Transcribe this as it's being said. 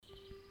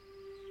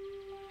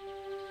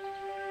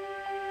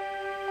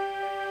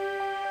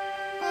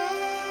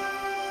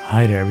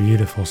Hi there,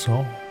 beautiful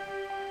soul.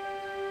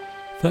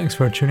 Thanks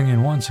for tuning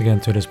in once again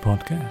to this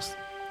podcast.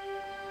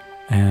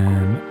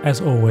 And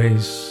as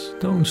always,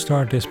 don't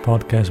start this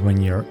podcast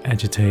when you're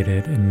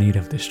agitated in need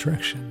of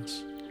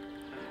distractions,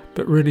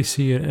 but really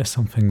see it as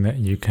something that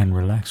you can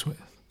relax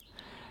with.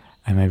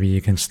 And maybe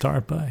you can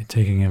start by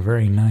taking a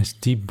very nice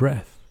deep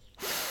breath.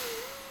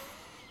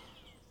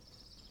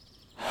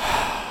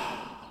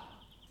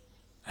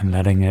 And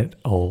letting it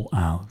all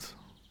out.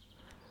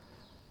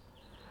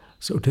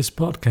 So this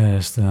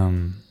podcast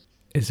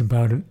is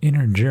about an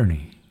inner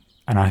journey,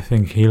 and I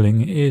think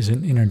healing is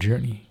an inner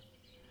journey.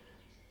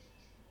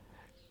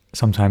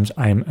 Sometimes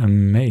I am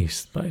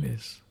amazed by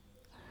this.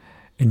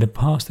 In the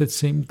past it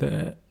seemed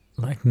that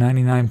like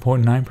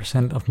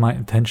 99.9% of my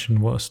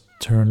attention was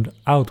turned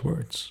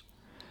outwards,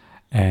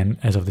 and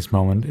as of this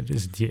moment it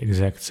is the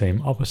exact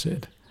same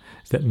opposite,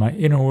 that my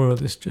inner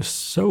world is just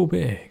so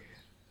big,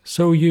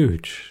 so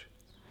huge,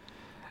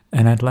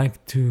 and I'd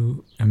like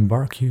to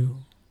embark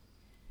you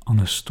on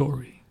a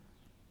story.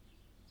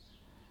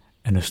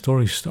 And the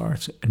story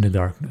starts in the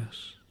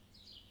darkness.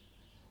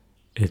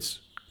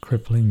 It's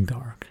crippling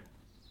dark.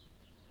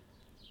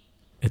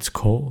 It's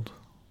cold.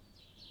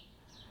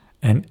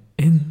 And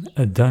in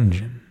a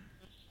dungeon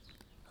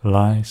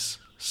lies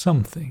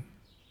something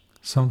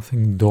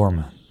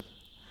dormant.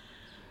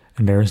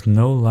 And there is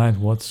no light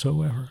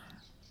whatsoever.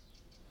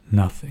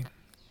 Nothing.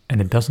 And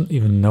it doesn't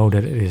even know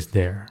that it is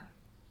there.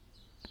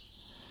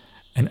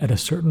 And at a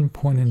certain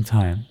point in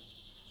time,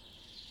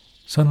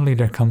 suddenly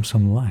there comes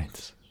some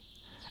light,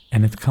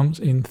 and it comes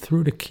in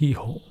through the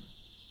keyhole.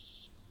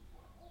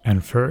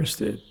 And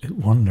first it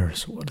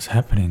wonders what is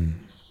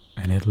happening,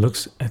 and it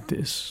looks at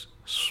this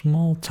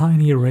small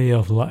tiny ray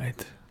of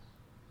light,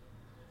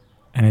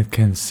 and it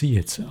can see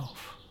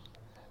itself,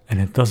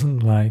 and it doesn't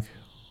like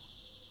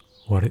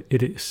what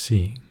it is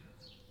seeing.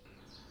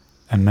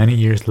 And many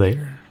years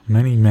later,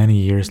 many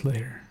years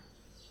later,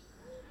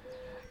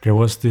 there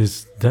was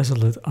this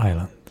desolate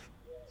island,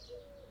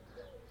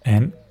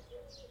 and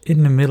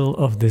in the middle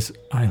of this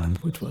island,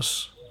 which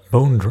was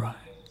bone dry,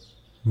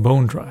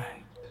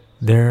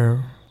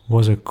 there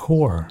was a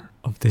core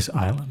of this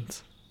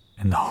island,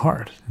 and the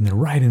heart, and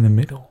right in the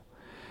middle,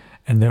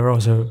 and there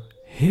was a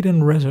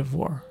hidden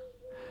reservoir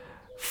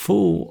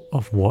full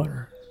of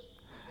water,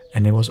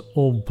 and it was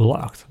all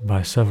blocked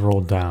by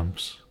several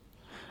dams,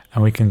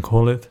 and we can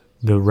call it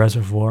the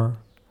reservoir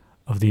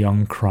of the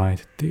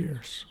uncried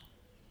tears.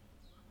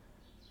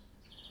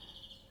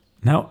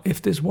 Now,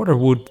 if this water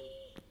would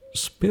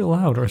spill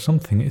out or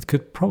something, it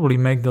could probably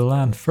make the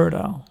land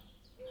fertile.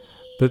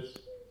 But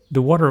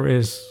the water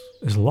is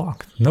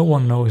locked. No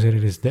one knows that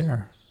it is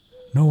there.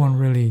 No one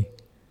really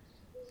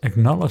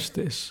acknowledged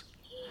this.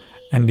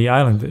 And the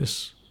island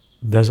is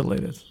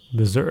desolated,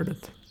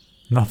 deserted.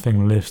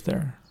 Nothing lives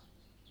there.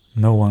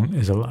 No one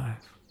is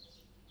alive.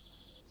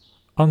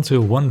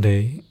 Until one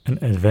day an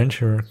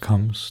adventurer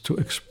comes to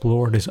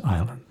explore this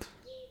island.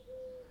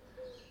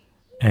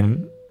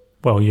 And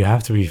well, you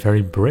have to be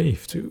very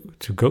brave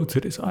to go to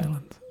this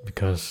island,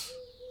 because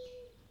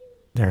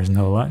there is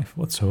no life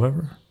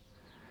whatsoever.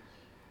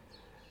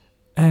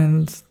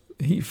 And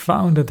he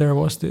found that there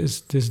was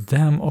this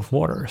dam of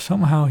water.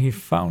 Somehow he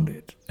found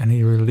it, and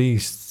he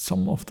released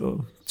some of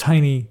the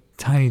tiny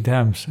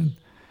dams, and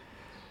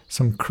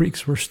some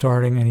creeks were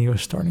starting, and he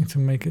was starting to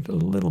make it a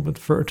little bit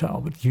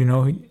fertile. But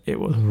it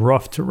was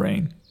rough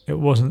terrain. It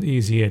wasn't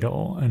easy at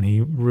all, and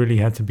he really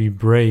had to be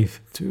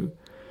brave to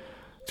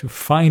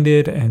find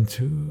it and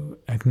to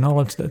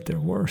acknowledge that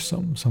there were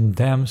some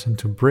dams and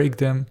to break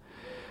them.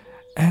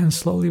 And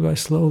slowly,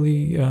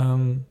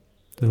 the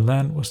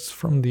land was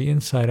from the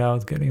inside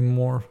out getting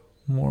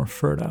more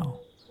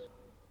fertile.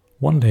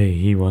 One day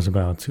he was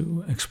about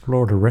to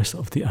explore the rest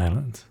of the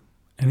island,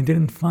 and he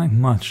didn't find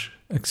much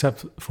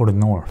except for the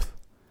north.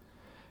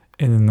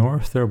 In the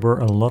north there were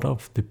a lot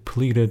of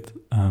depleted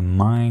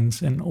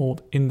mines and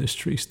old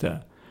industries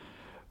that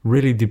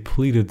really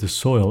depleted the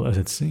soil, as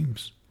it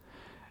seems.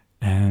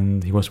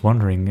 And he was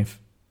wondering if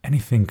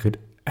anything could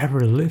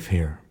ever live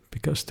here,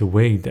 because the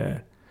way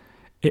that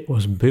it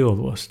was built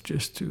was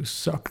just to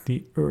suck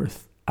the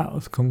earth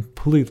out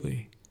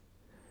completely.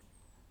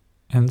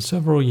 And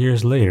several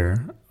years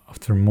later,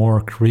 after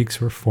more creeks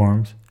were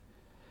formed,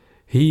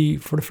 he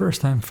for the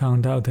first time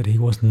found out that he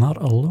was not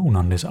alone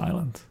on this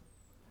island.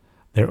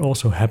 There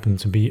also happened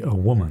to be a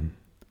woman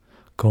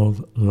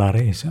called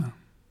Laresa,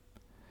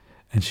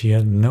 and she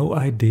had no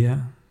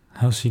idea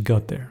how she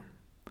got there.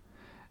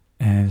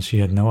 And she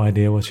had no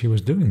idea what she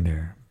was doing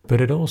there. But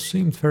it all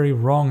seemed very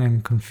wrong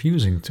and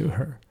confusing to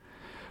her.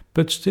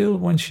 But still,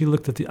 when she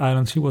looked at the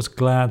island, she was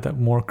glad that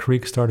more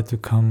creeks started to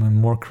come and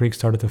more creeks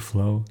started to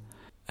flow.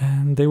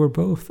 And they were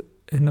both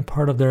in a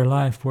part of their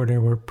life where they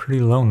were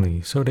pretty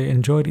lonely. So they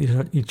enjoyed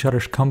each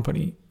other's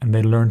company, and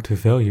they learned to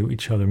value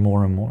each other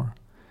more and more.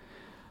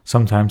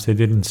 Sometimes they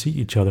didn't see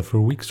each other for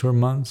weeks or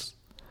months.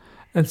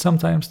 And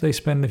sometimes they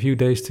spent a few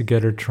days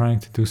together trying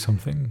to do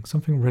something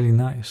really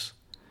nice.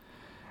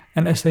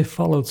 And as they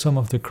followed some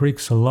of the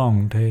creeks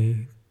along,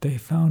 they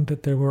found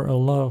that there were a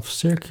lot of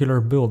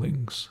circular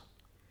buildings.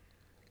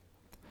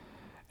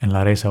 And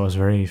Larissa was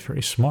very,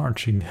 very smart.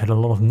 She had a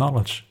lot of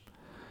knowledge.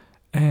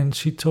 And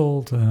she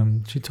told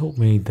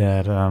me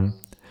that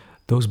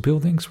those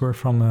buildings were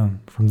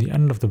from the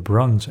end of the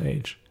Bronze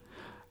Age,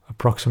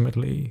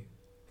 approximately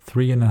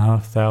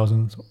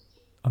 3,500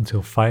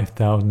 until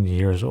 5,000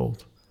 years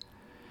old.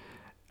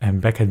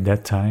 And back at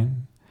that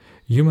time,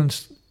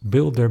 humans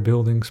built their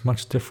buildings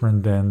much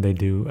different than they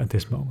do at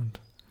this moment.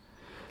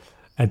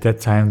 At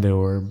that time, there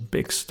were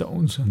big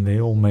stones and they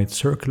all made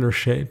circular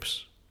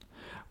shapes,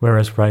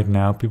 whereas right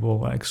now people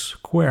like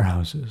square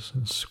houses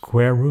and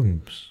square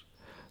rooms.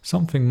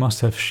 Something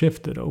must have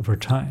shifted over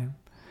time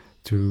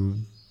to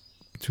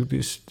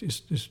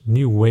this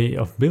new way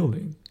of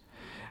building.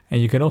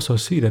 And you can also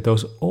see that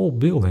those old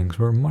buildings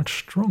were much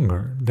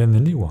stronger than the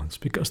new ones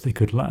because they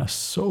could last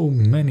so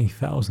many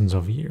thousands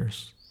of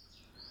years.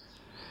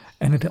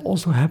 And it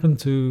also happened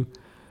to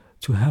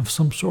have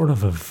some sort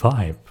of a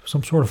vibe,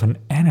 some sort of an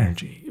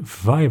energy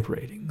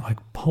vibrating, like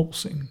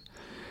pulsing.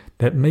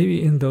 That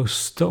maybe in those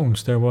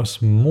stones there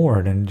was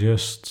more than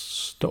just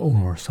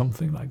stone or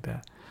something like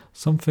that.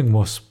 Something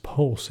was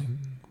pulsing.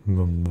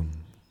 Vroom, vroom,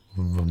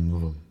 vroom,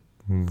 vroom,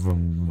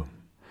 vroom, vroom.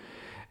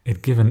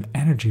 It gave an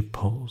energy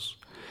pulse.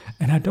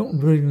 And I don't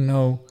really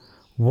know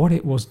what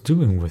it was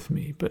doing with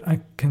me, but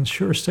I can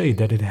sure say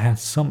that it had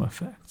some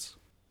effects.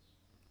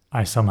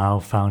 I somehow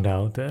found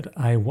out that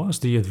I was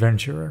the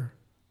adventurer,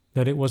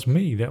 that it was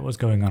me that was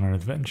going on an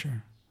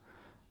adventure.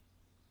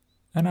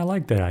 And I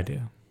liked that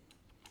idea.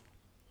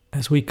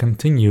 As we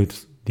continued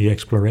the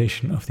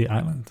exploration of the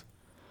island,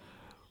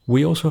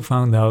 we also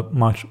found out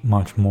much,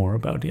 much more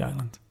about the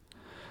island.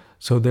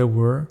 So there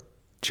were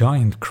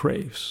giant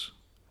graves,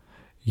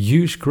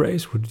 huge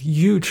graves with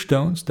huge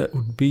stones that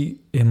would be,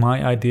 in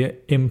my idea,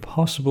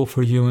 impossible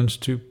for humans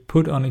to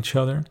put on each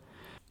other.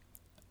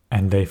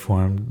 And they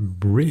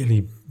formed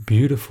really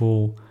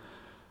beautiful,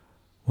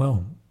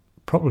 well,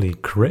 probably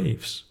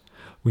graves.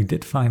 We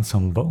did find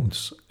some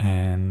bones,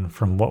 and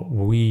from what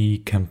we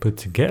can put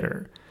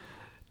together,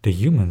 the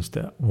humans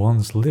that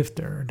once lived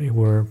there, they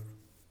were,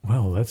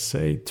 well, let's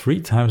say 3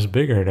 times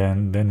bigger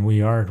than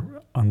we are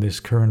on this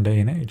current day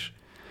and age.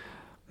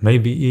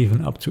 Maybe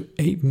even up to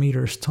 8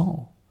 meters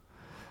tall.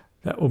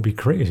 That would be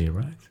crazy,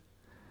 right?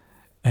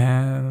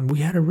 And we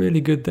had a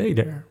really good day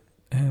there.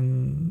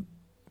 And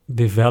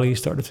the valley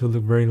started to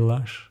look very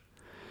lush.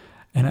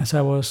 And as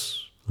I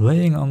was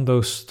laying on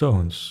those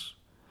stones,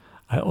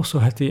 I also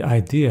had the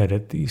idea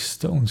that these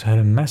stones had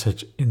a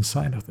message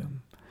inside of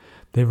them.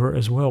 They were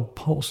as well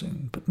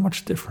pulsing, but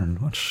much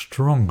different, much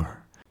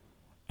stronger.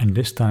 And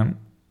this time,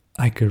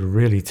 I could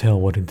really tell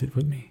what it did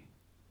with me.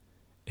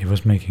 It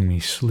was making me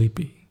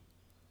sleepy.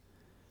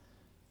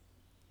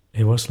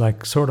 It was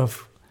like sort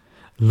of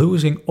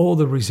losing all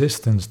the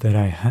resistance that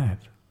I had.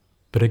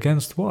 But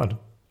against what?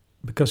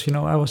 Because,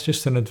 I was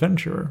just an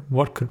adventurer.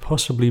 What could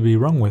possibly be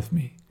wrong with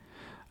me?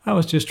 I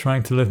was just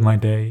trying to live my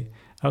day.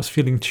 I was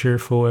feeling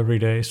cheerful every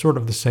day, sort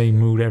of the same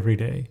mood every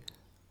day.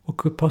 What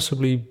could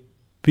possibly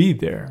be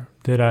there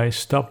that I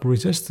stopped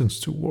resistance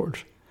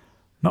towards?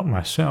 Not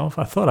myself.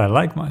 I thought I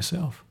liked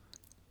myself.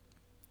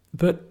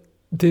 But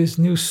these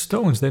new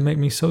stones, they made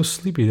me so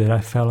sleepy that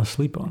I fell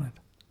asleep on it.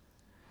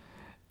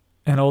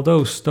 And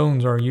although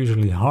stones are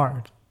usually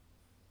hard,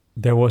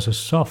 there was a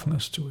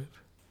softness to it.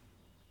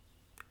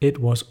 It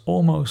was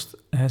almost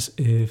as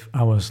if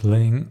I was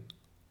laying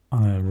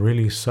on a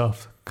really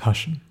soft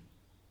cushion.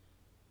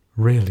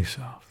 Really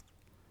soft.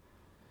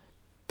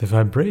 The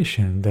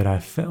vibration that I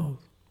felt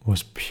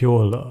was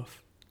pure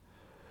love.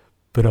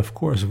 But of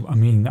course,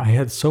 I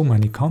had so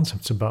many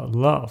concepts about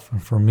love,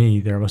 and for me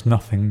there was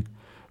nothing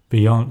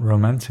beyond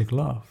romantic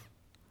love.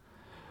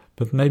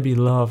 But maybe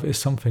love is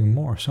something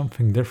more,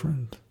 something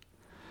different.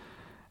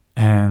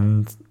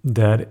 And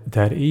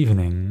that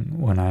evening,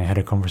 when I had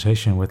a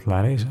conversation with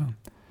Larissa,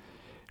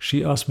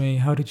 she asked me,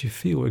 how did you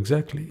feel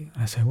exactly?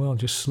 I said, well,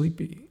 just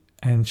sleepy.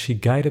 And she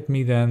guided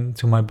me then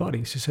to my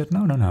body. She said,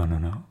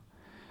 no.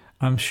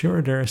 I'm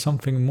sure there is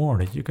something more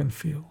that you can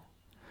feel.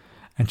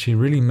 And she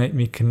really made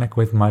me connect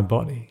with my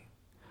body,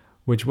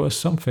 which was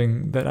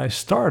something that I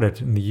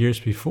started in the years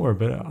before,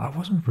 but I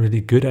wasn't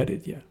really good at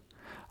it yet.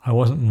 I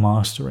wasn't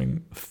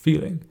mastering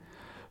feeling.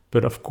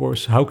 But of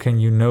course, how can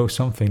you know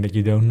something that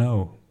you don't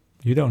know?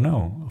 You don't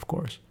know, of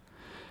course.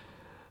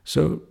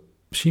 So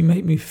she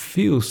made me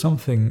feel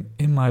something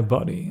in my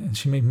body, and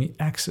she made me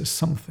access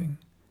something.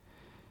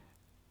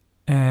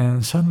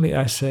 And suddenly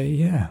I say,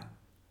 yeah,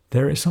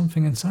 there is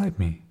something inside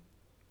me.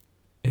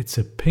 It's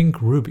a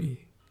pink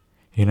ruby.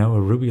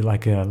 A ruby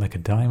like a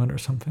diamond or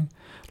something,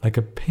 like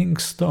a pink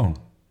stone.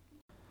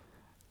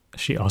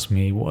 She asked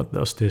me, what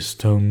does this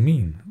stone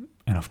mean?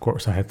 And of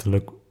course I had to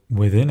look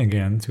within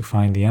again to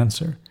find the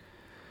answer.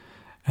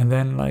 And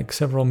then like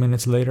several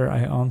minutes later I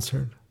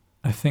answered,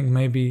 I think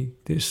maybe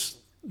this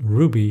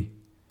ruby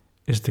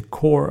is the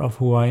core of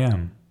who I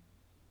am.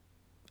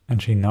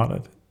 And she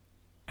nodded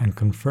and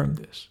confirmed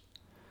this.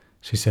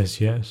 She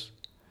says, yes,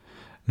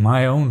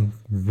 my own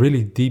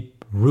really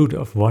deep root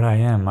of what I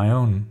am, my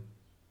own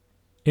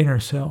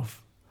inner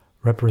self,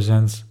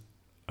 represents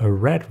a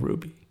red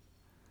ruby.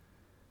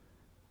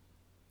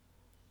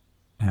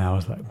 And I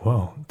was like,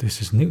 whoa,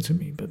 this is new to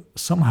me. But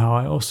somehow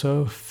I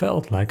also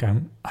felt like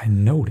I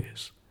know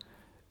this.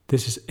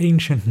 This is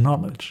ancient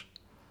knowledge.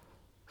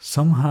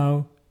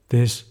 Somehow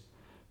this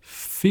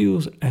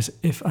feels as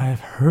if I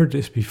have heard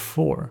this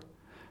before.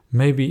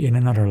 Maybe in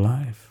another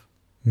life.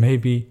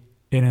 Maybe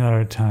in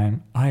another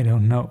time. I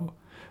don't know.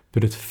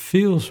 But it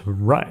feels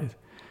right.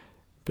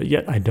 But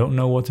yet I don't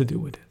know what to do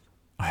with it.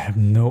 I have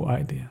no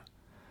idea.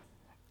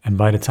 And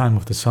by the time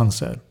of the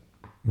sunset,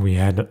 we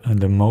had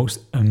the most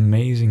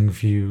amazing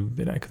view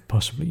that I could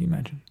possibly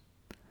imagine.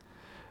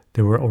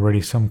 There were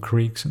already some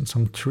creeks and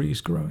some trees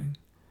growing.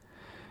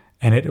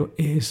 And it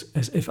is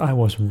as if I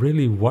was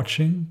really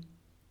watching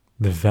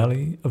the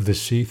valley of the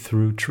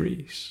see-through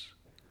trees.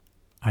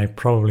 I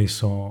probably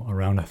saw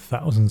around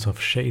 1,000 of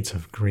shades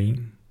of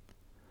green.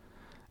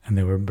 And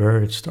there were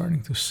birds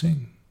starting to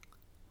sing.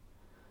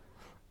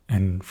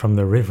 And from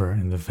the river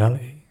in the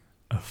valley,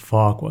 a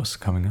fog was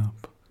coming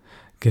up,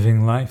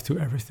 giving life to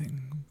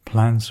everything.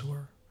 Plants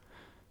were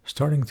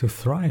starting to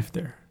thrive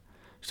there,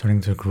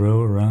 starting to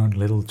grow around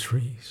little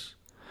trees.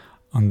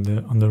 On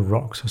the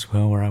rocks as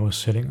well, where I was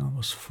sitting on,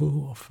 was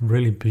full of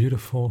really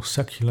beautiful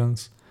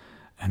succulents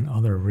and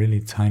other really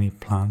tiny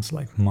plants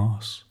like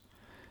moss.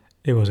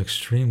 It was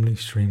extremely,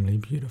 extremely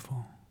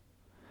beautiful.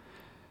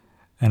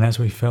 And as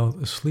we fell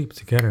asleep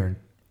together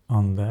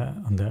on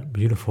that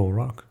beautiful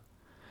rock,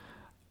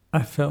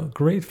 I felt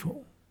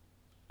grateful.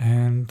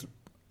 And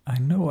I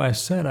know I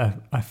said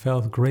I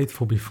felt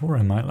grateful before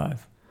in my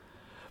life,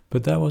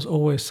 but that was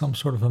always some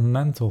sort of a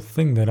mental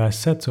thing that I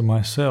said to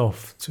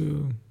myself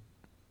to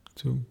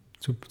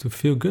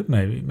feel good,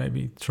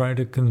 maybe try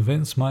to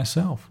convince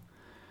myself,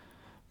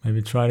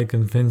 maybe try to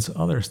convince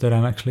others that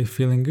I'm actually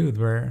feeling good,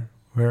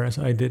 whereas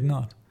I did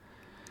not.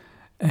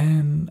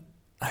 And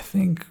I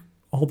think,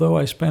 although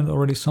I spent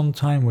already some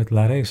time with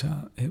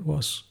Larissa, it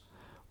was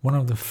one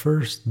of the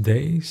first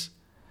days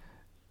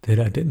that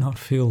I did not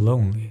feel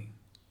lonely.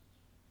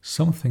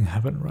 Something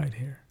happened right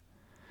here.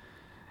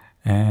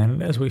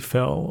 And as we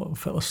fell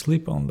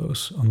asleep on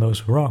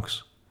those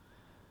rocks,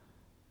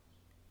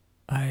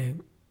 I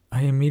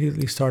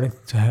immediately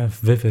started to have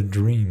vivid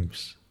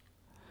dreams.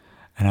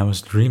 And I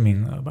was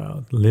dreaming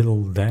about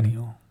little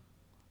Daniel,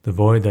 the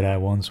boy that I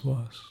once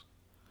was.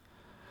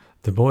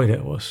 The boy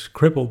that was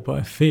crippled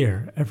by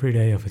fear every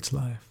day of its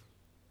life.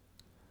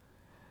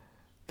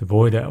 The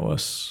boy that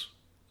was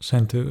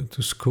sent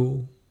to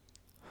school.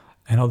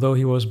 And although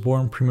he was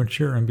born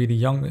premature and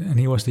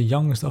he was the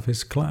youngest of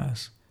his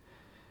class,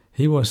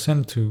 he was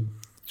sent to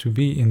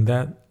be in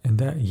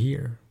that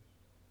year.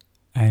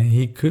 And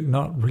he could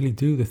not really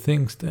do the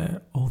things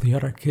that all the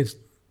other kids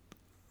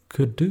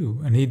could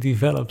do. And he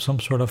developed some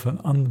sort of an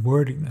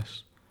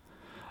unworthiness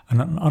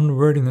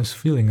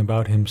feeling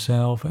about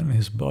himself and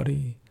his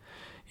body.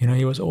 You know,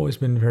 he was always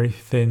been very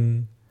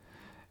thin,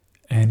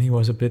 and he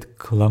was a bit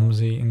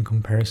clumsy in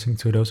comparison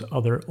to those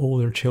other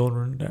older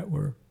children that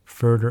were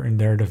further in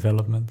their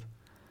development.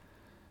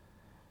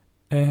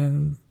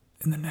 And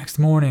in the next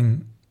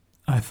morning,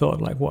 I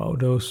thought like, wow,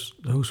 those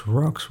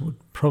rocks would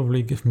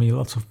probably give me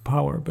lots of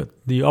power, but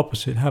the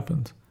opposite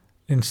happened.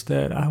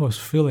 Instead, I was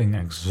feeling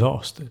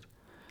exhausted.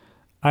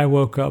 I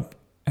woke up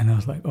and I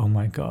was like, oh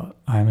my God,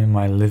 I'm in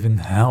my living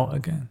hell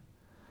again.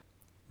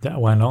 That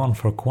went on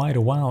for quite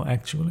a while,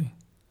 actually.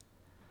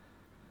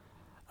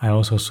 I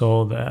also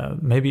saw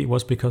that maybe it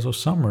was because of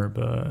summer,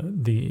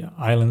 but the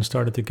island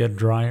started to get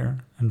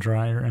drier and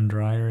drier and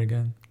drier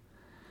again.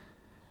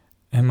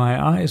 And my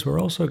eyes were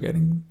also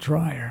getting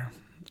drier.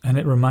 And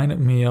it reminded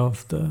me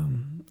of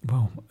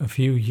a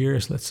few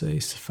years, let's say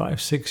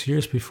 5-6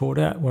 years before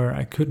that, where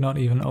I could not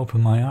even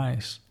open my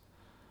eyes.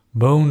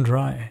 Bone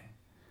dry.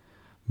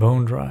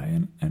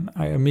 And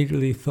I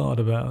immediately thought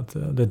about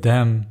the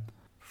dam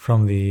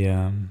from the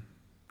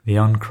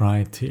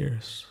uncried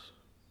tears.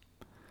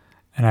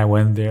 And I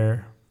went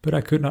there, but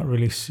I could not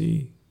really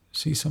see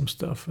some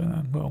stuff.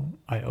 And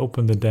I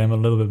opened the dam a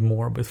little bit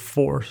more with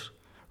force,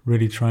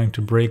 really trying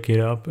to break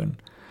it up. And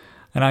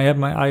I had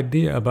my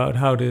idea about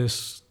how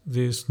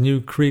these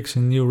new creeks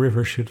and new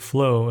rivers should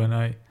flow. And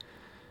it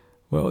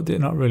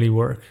did not really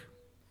work.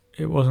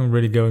 It wasn't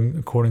really going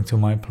according to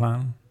my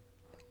plan.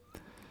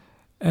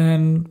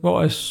 And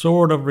I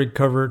sort of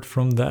recovered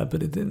from that,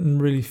 but it didn't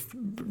really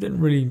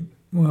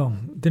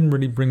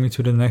bring me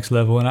to the next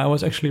level. And I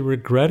was actually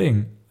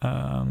regretting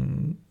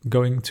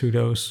going to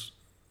those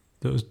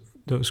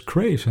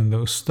caves and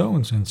those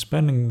stones and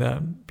spending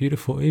that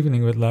beautiful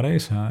evening with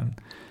Larissa. And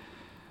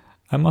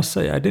I must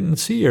say, I didn't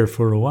see her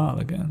for a while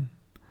again.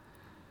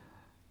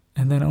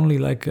 And then only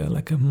like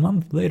a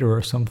month later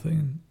or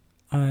something,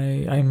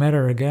 I met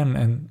her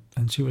again,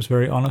 and she was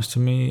very honest to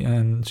me,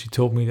 and she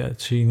told me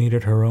that she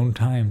needed her own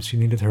time, she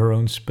needed her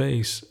own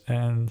space,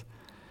 and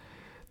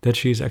that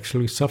she's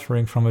actually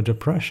suffering from a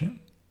depression.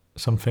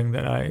 Something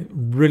that I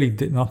really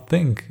did not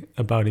think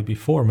about it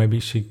before. Maybe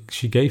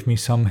she gave me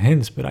some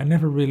hints, but I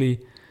never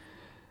really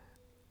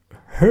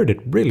heard it,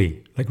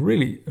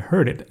 really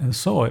heard it and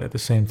saw it at the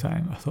same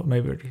time. I thought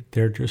maybe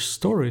they're just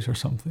stories or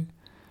something.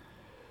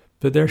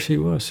 But there she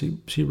was.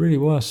 She really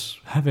was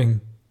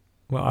having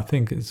well, I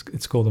think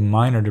it's called a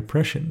minor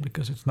depression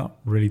because it's not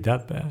really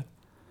that bad.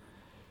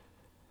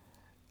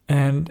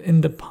 And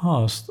in the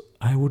past,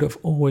 I would have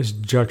always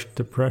judged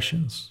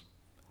depressions.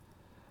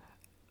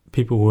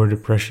 People who were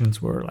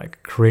depressions were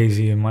like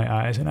crazy in my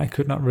eyes, and I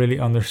could not really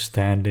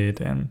understand it.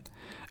 And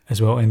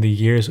as well, in the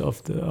years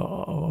of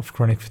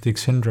chronic fatigue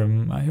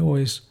syndrome, I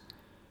always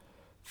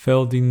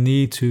felt the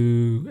need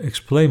to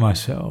explain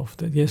myself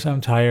that yes,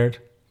 I'm tired.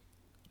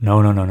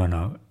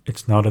 No.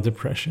 It's not a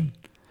depression.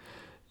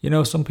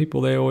 Some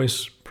people, they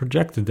always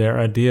projected their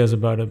ideas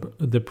about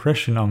a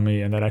depression on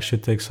me and that I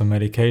should take some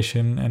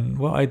medication. And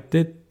well, I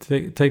did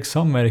take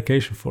some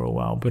medication for a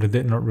while, but it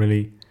did not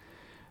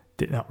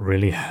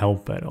really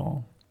help at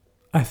all.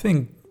 I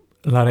think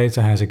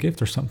Lareza has a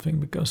gift or something,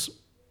 because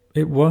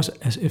it was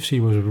as if she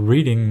was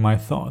reading my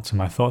thoughts, and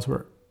my thoughts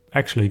were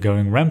actually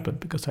going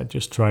rampant because I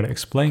just tried to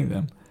explain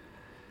them.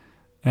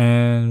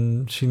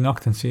 And she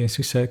knocked and she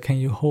said, "Can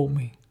you hold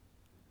me?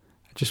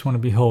 I just want to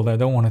be held. I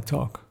don't want to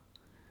talk."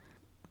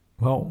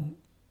 Well,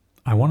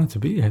 I wanted to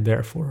be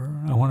there for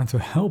her. I wanted to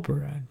help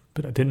her,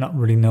 but I did not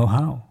really know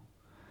how.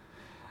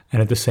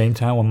 And at the same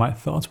time, when my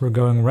thoughts were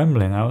going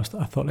rambling, I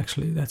thought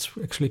actually that's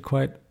actually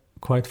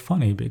quite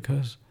funny,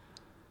 because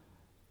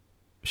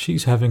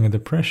she's having a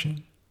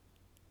depression,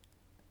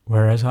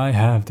 whereas I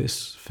have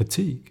this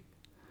fatigue.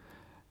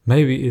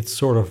 Maybe it's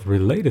sort of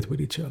related with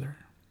each other.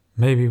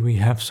 Maybe we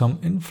have some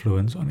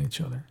influence on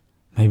each other.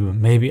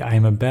 Maybe I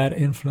am a bad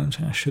influence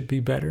and I should be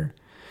better.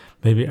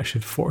 Maybe I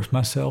should force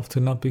myself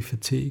to not be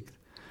fatigued,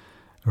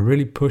 or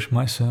really push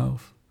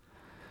myself.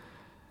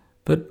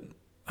 But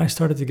I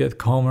started to get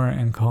calmer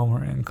and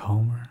calmer and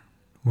calmer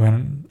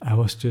when I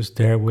was just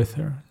there with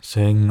her,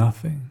 saying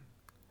nothing,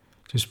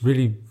 just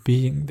really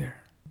being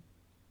there.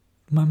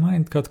 My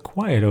mind got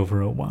quiet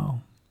over a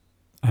while,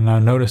 and I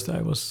noticed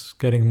I was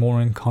getting more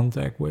in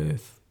contact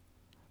with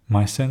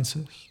my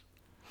senses,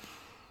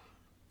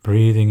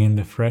 breathing in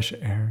the fresh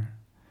air.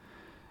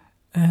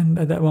 And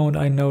at that moment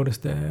I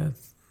noticed that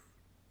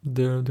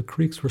the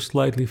creeks were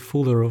slightly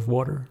fuller of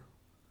water,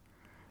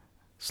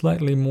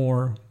 slightly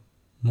more,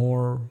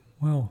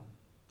 well,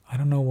 I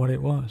don't know what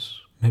it was,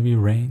 maybe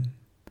rain.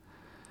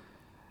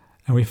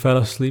 And we fell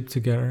asleep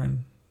together,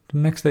 and the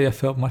next day I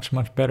felt much,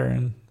 much better,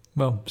 and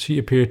well, she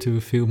appeared to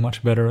feel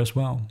much better as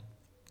well.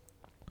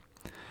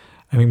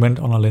 And we went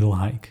on a little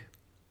hike.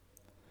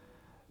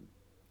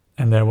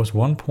 And there was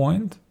one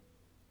point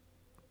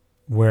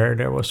where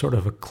there was sort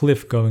of a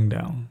cliff going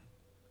down.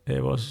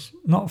 It was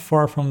not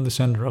far from the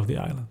center of the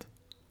island.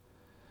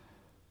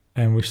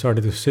 And we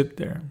started to sit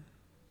there.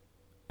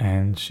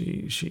 And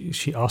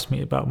she asked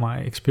me about my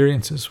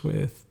experiences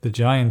with the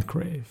giant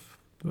grave,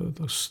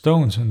 those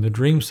stones and the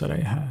dreams that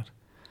I had.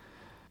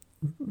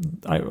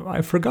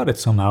 I forgot it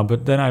somehow,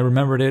 but then I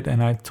remembered it,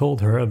 and I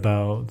told her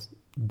about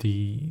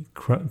the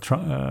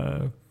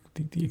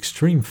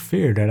extreme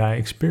fear that I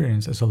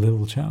experienced as a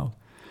little child.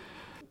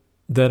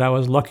 That I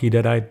was lucky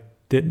that I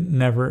did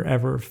never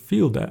ever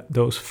feel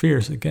those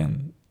fears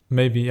again.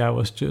 Maybe I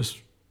was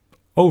just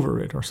over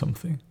it or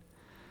something.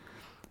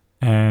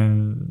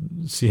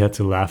 And she had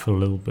to laugh a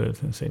little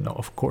bit and say, "No,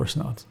 of course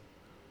not.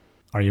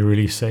 Are you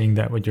really saying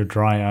that with your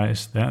dry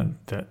eyes,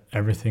 that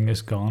everything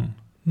is gone?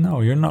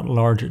 No, you're not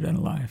larger than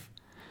life.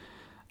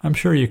 I'm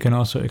sure you can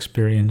also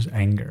experience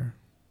anger."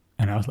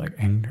 And I was like,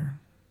 "Anger?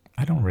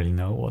 I don't really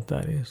know what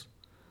that is."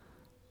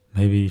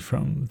 Maybe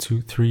from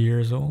 2-3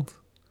 years old.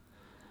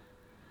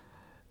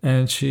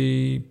 And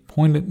she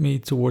pointed me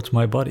towards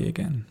my body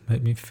again,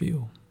 made me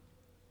feel.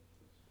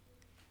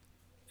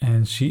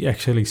 And she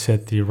actually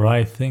said the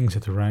right things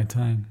at the right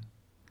time.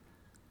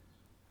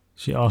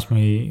 She asked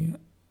me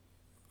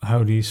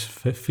how these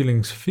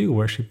feelings feel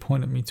where she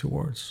pointed me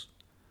towards.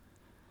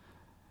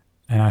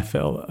 And I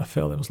felt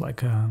it was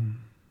like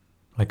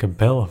a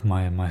bell of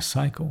my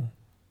cycle.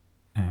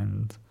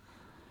 And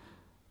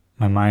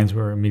my minds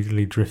were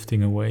immediately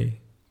drifting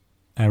away.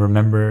 I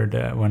remember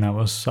that when I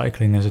was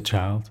cycling as a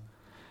child,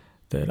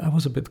 that I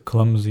was a bit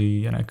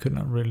clumsy and I could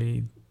not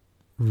really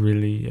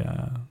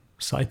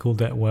cycle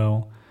that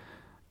well.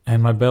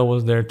 And my bell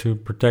was there to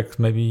protect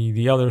maybe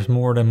the others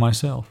more than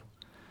myself.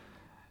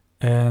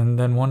 And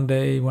then one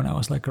day when I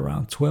was like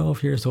around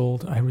 12 years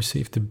old, I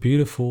received a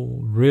beautiful,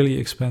 really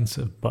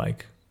expensive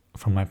bike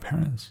from my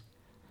parents.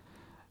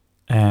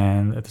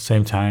 And at the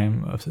same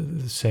time, of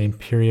the same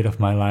period of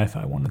my life,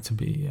 I wanted to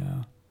be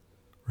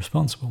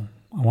responsible.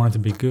 I wanted to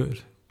be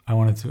good. I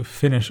wanted to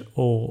finish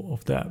all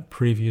of that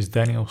previous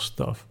Daniel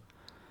stuff,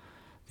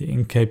 the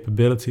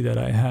incapability that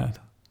I had.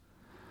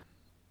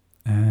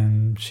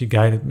 And she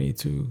guided me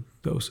to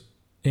those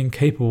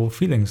incapable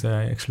feelings that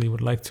I actually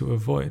would like to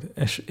avoid,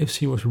 as if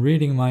she was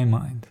reading my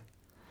mind.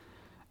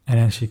 And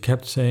then she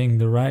kept saying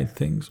the right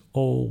things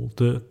all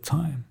the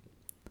time.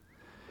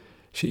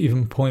 She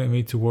even pointed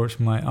me towards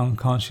my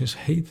unconscious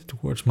hate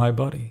towards my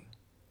body.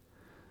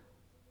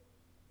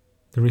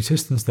 The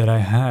resistance that I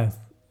had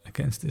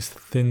against this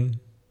thin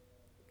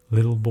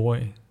little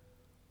boy.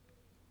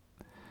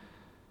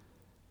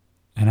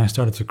 And I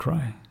started to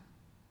cry.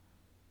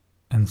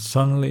 And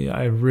suddenly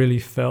I really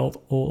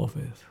felt all of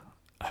it.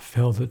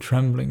 felt a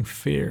trembling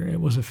fear.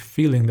 It was a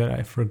feeling that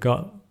I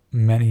forgot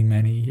many,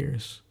 many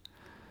years.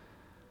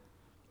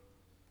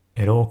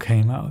 It all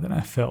came out and I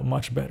felt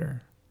much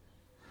better.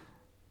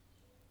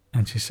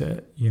 And she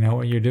said, you know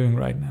what you're doing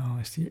right now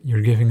is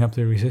you're giving up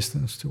the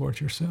resistance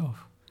towards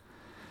yourself.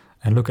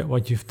 And look at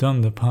what you've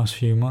done the past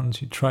few months.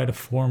 You tried to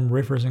form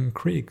rivers and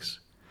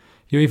creeks.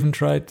 You even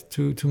tried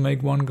to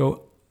make one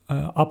go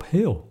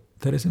uphill.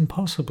 That is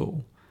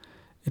impossible.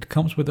 It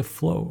comes with a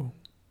flow.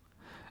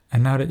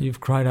 And now that you've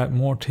cried out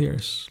more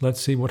tears, let's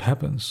see what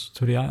happens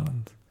to the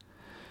island.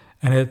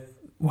 And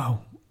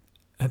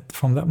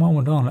from that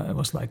moment on, it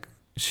was like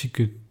she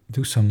could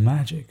do some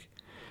magic.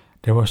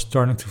 There was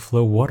starting to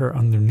flow water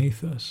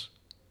underneath us.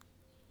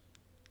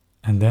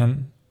 And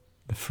then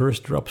the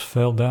first drops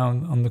fell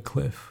down the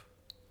cliff,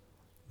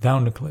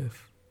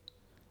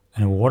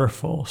 and a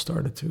waterfall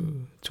started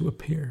to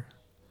appear,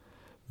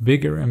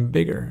 bigger and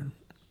bigger.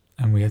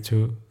 And we had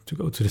to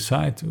go to the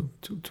side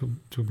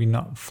to be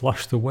not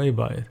flushed away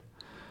by it.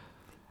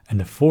 And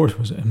the force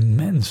was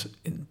immense,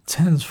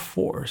 intense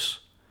force.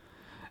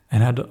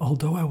 And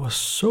although I was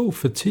so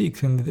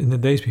fatigued in the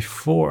days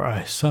before,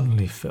 I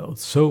suddenly felt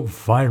so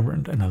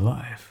vibrant and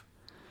alive.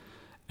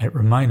 It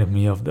reminded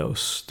me of those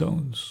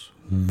stones.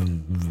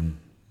 Vroom, vroom,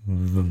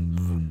 vroom,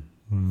 vroom,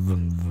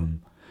 vroom,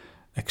 vroom.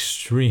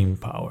 Extreme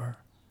power.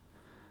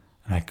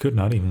 And I could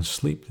not even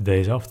sleep the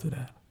days after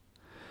that.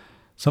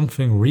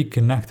 Something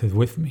reconnected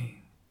with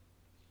me.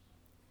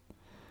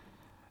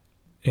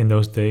 In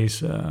those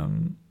days,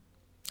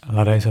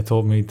 Larissa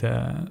told me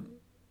that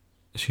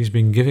she's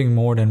been giving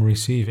more than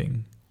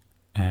receiving,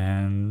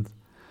 and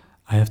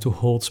I have to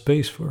hold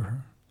space for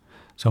her.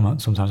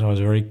 Sometimes I was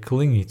very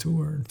clingy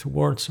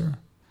towards her,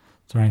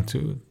 trying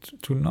to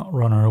not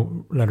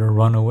let her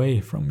run away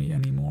from me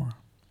anymore.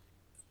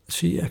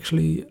 She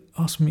actually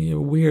asked me a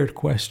weird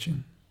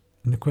question,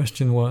 and the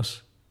question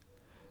was,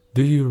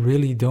 do you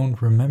really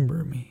don't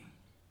remember me?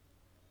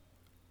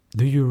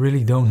 Do you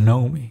really don't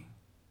know me?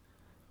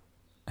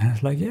 And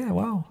it's like, yeah,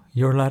 wow,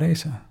 you're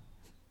Larissa.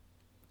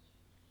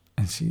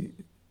 And she,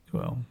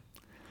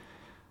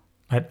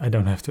 I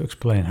don't have to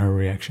explain her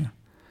reaction.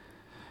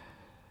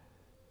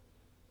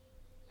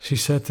 She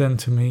said then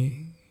to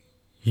me,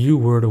 you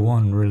were the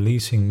one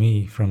releasing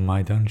me from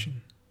my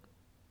dungeon.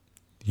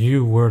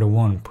 You were the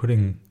one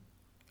putting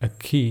a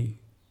key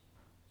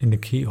in the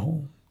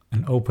keyhole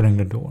and opening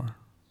the door.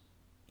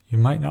 You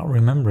might not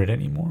remember it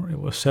anymore. It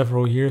was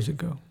several years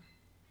ago.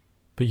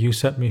 But you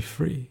set me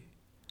free.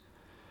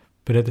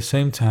 But at the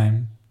same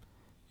time,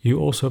 you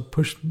also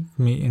pushed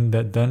me in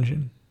that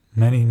dungeon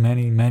many,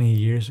 many, many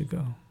years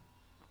ago.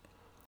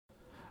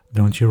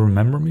 Don't you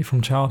remember me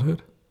from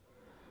childhood?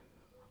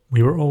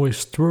 We were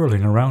always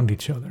twirling around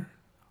each other.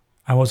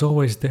 I was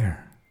always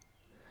there.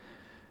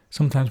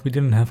 Sometimes we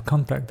didn't have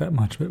contact that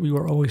much, but we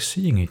were always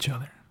seeing each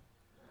other.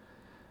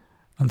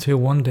 Until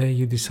one day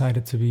you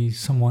decided to be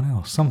someone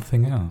else,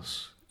 something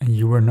else, and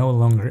you were no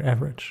longer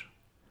average.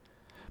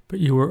 But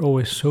you were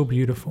always so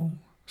beautiful,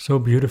 so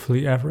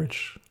beautifully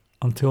average,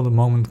 until the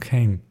moment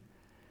came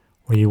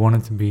where you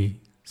wanted to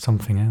be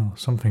something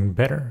else, something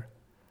better,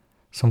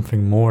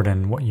 something more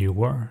than what you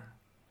were.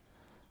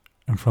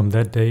 And from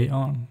that day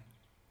on,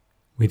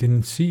 we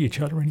didn't see each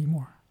other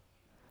anymore.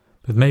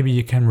 But maybe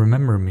you can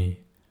remember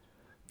me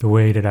the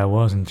way that I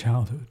was in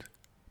childhood,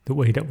 the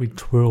way that we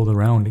twirled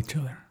around each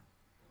other.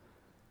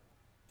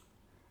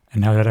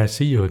 And now that I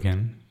see you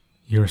again,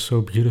 you're so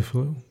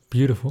beautiful,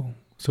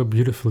 so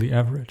beautifully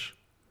average.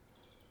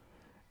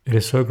 It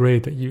is so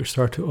great that you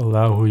start to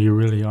allow who you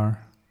really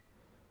are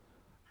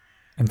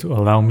and to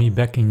allow me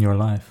back in your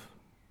life.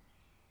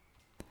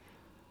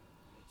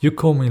 You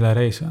call me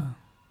Larissa,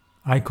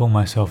 I call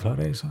myself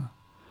Larissa,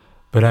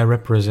 but I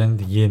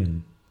represent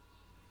yin.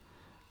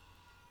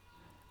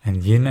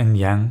 And yin and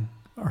yang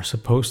are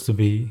supposed to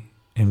be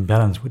in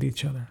balance with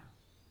each other.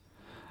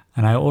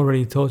 And I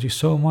already told you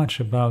so much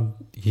about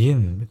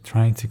yin,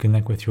 trying to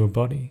connect with your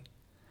body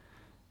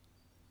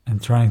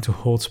and trying to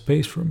hold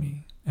space for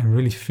me and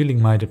really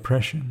feeling my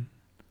depression.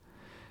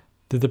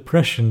 The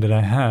depression that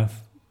I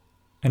have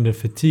and the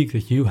fatigue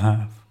that you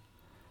have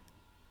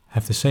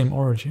the same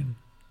origin.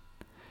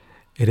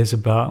 It is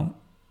about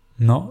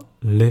not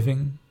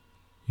living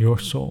your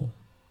soul,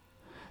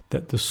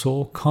 that the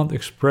soul can't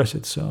express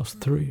itself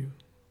through you.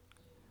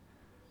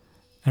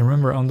 And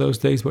remember on those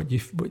days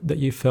that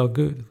you felt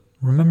good,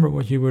 remember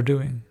what you were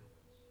doing.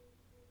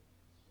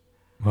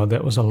 Well,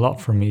 that was a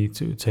lot for me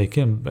to take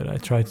in, but I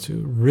tried to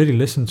really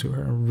listen to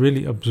her and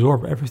really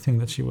absorb everything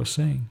that she was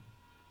saying.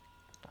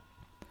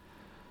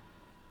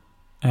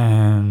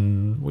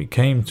 And we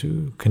came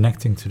to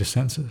connecting to the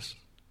senses,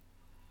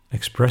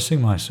 expressing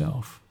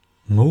myself,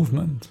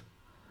 movement,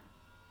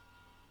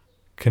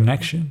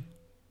 connection,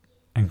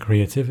 and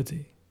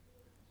creativity,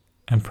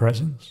 and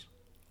presence,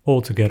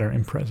 all together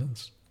in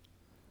presence.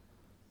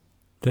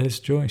 That is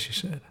joy, she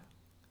said.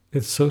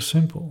 It's so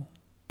simple,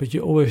 but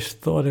you always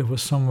thought it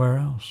was somewhere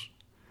else,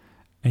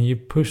 and you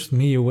pushed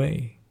me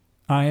away.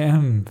 I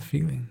am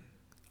feeling.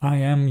 I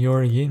am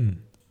your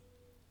yin.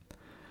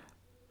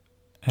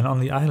 And on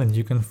the island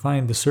you can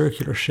find the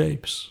circular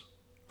shapes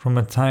from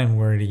a time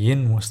where the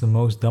yin was the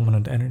most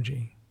dominant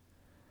energy,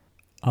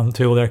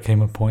 until there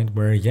came a point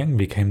where yang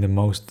became the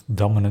most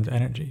dominant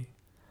energy.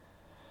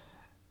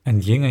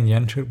 And yin and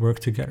yang should work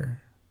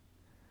together.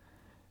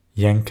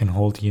 Yang can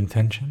hold the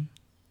intention,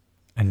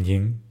 and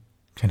yin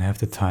can have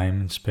the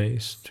time and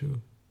space to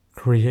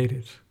create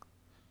it,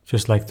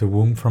 just like the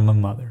womb from a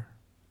mother.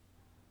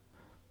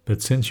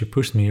 But since you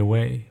pushed me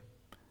away,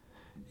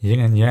 yin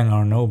and yang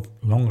are no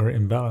longer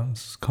in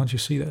balance. Can't you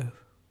see that?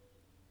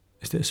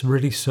 Is this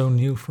really so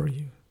new for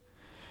you?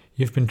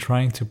 You've been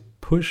trying to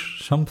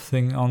push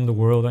something on the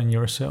world and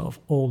yourself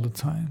all the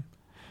time.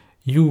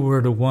 You were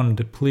the one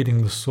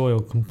depleting the soil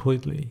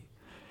completely.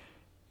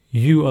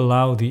 You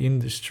allow the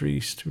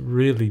industries to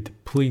really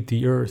deplete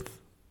the earth.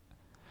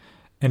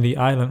 And the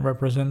island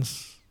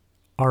represents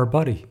our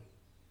body.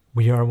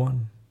 We are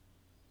one.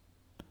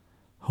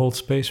 Hold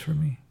space for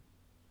me.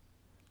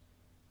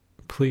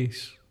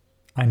 Please,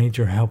 I need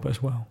your help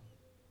as well.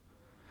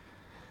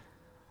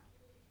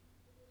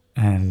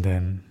 And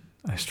then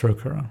I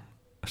stroke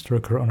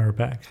her on her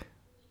back,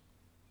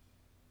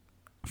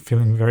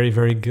 feeling very,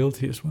 very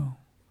guilty as well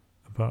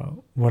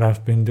about what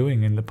I've been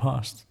doing in the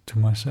past to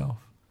myself,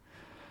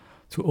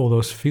 to all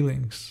those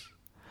feelings,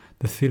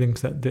 the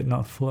feelings that did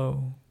not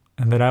flow,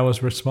 and that I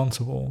was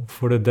responsible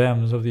for the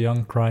dams of the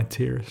uncried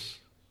tears.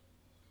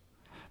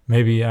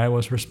 Maybe I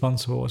was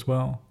responsible as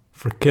well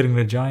for killing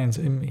the giants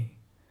in me,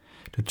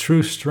 the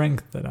true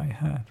strength that I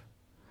had.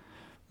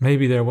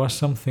 Maybe there was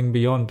something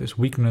beyond this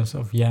weakness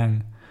of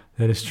yang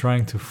that is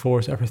trying to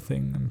force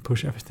everything and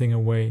push everything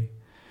away.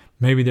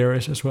 Maybe there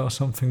is as well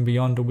something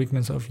beyond the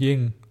weakness of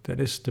yin that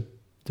is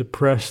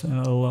depressed and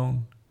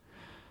alone,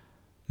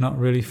 not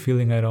really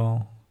feeling at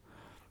all.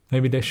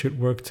 Maybe they should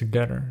work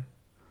together.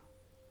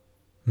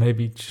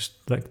 Maybe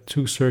just like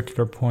two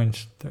circular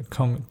points that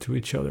come to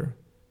each other,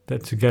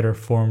 that together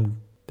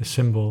form the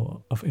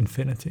symbol of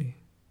infinity.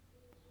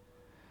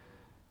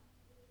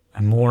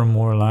 And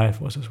more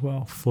life was as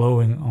well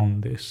flowing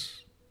on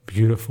this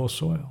beautiful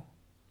soil,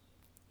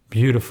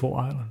 beautiful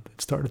island it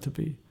started to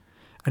be.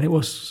 And it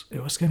was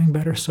getting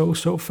better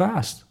so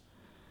fast.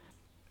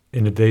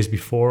 In the days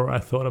before, I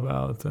thought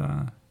about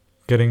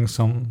getting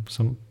some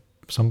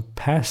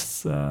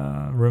pest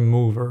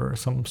remover,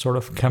 some sort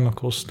of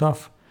chemical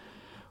stuff,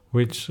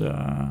 which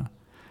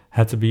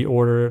had to be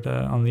ordered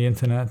on the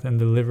internet and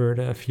delivered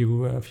a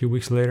few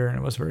weeks later, and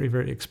it was very,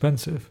 very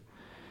expensive.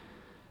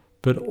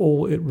 But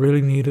all it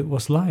really needed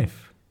was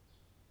life.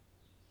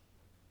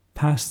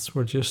 Pests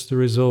were just the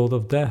result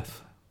of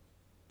death,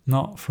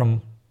 not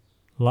from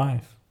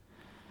life.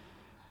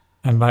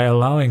 And by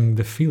allowing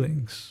the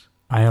feelings,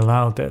 I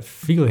allowed that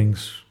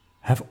feelings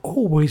have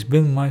always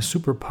been my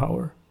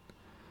superpower.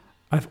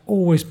 I've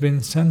always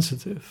been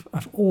sensitive.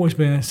 I've always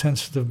been a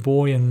sensitive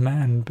boy and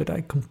man, but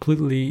I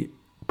completely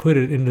put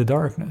it in the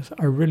darkness.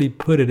 I really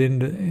put it in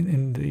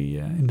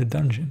the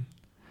dungeon.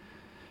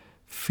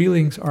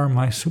 Feelings are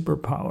my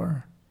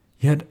superpower,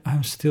 yet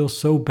I'm still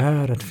so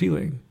bad at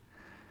feeling.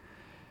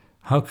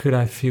 How could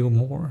I feel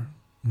more?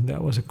 And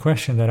that was a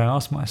question that I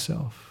asked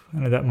myself.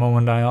 And at that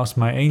moment I asked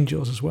my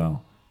angels as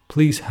well.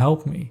 Please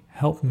help me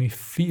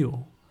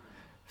feel.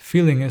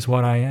 Feeling is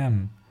what I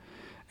am.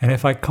 And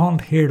if I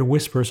can't hear the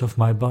whispers of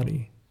my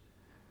body,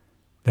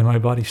 then my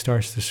body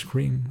starts to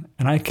scream.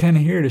 And I can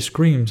hear the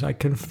screams, I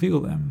can feel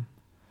them.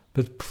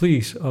 But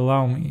please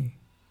allow me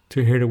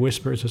to hear the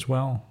whispers as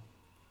well.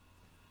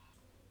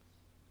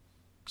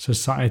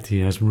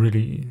 Society has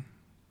really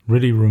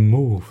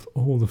removed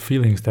all the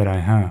feelings that I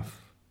have.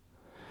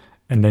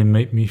 And they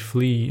made me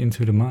flee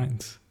into the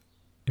mind,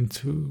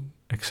 into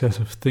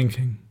excessive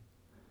thinking.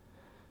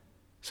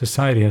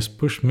 Society has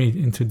pushed me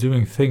into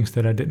doing things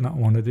that I did not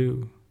want to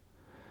do.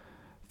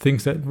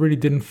 Things that really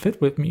didn't fit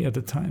with me at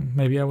the time.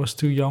 Maybe I was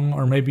too young,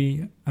 or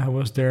maybe I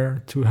was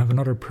there to have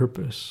another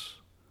purpose.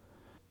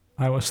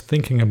 I was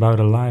thinking about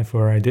a life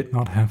where I did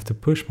not have to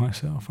push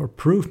myself or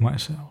prove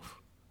myself.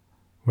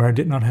 Where I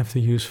did not have to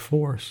use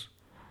force,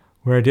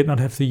 where I did not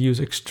have to use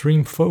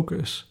extreme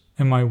focus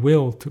and my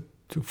will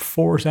to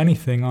force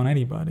anything on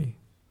anybody.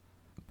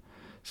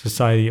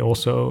 Society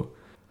also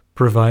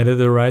provided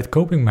the right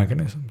coping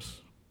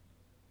mechanisms.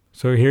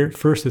 So here,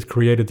 first it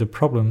created the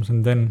problems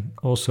and then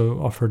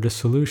also offered the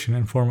solution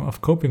in form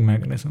of coping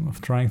mechanism of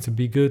trying to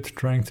be good,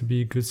 trying to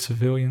be a good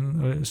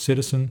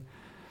citizen,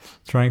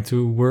 trying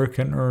to work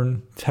and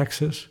earn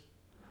taxes.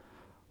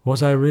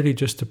 Was I really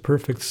just a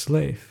perfect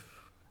slave?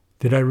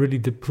 Did I really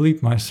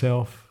deplete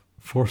myself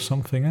for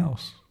something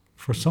else,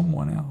 for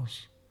someone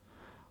else?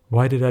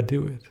 Why did I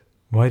do it?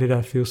 Why did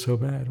I feel so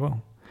bad?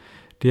 Well,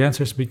 the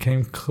answers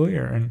became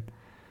clear, and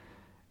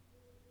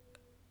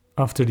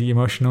after the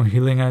emotional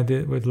healing I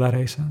did with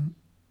Larissa,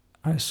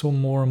 I saw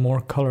more and more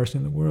colors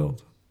in the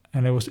world,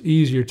 and it was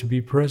easier to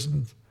be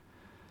present.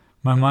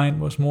 My mind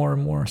was more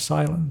and more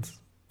silent,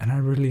 and I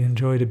really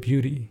enjoyed the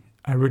beauty.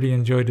 I really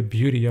enjoyed the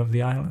beauty of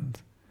the island.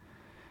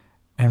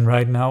 And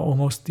right now,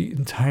 almost the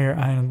entire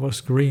island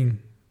was green.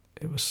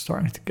 It was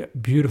starting to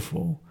get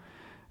beautiful.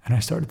 And I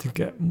started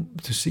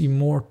to see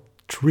more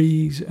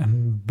trees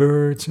and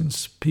birds and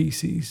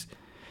species.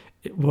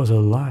 It was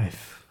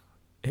alive.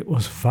 It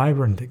was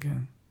vibrant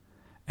again.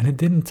 And it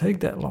didn't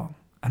take that long.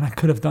 And I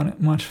could have done it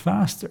much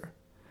faster.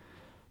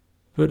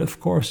 But of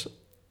course,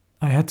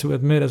 I had to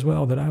admit as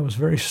well that I was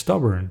very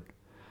stubborn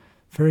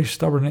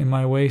in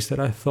my ways, that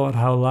I thought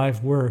how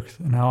life worked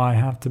and how I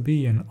have to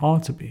be and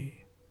ought to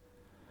be.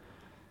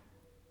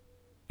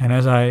 And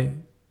as I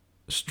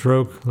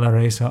stroked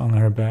Larissa on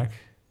her back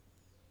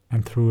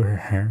and through her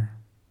hair,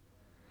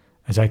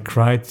 as I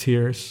cried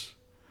tears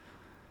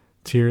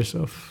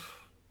of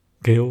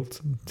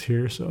guilt, and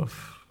tears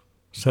of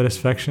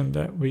satisfaction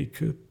that we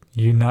could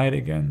unite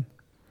again,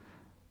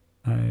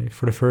 I,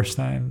 for the first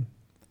time,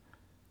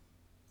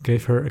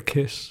 gave her a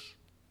kiss.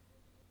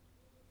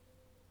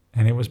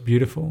 And it was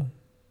beautiful.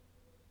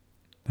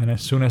 And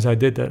as soon as I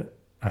did that,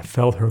 I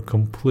felt her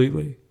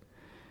completely.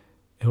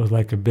 It was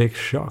like a big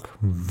shock.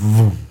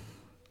 Vroom.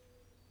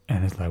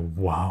 And it's like,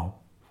 wow,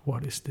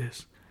 what is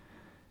this?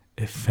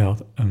 It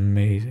felt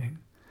amazing.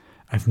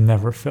 I've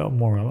never felt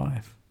more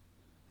alive.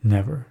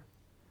 Never.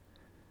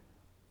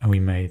 And we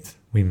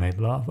made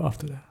love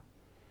after that.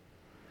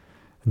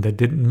 And that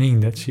didn't mean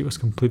that she was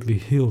completely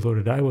healed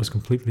or that I was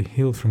completely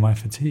healed from my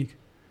fatigue.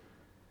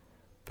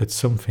 But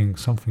something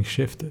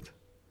shifted.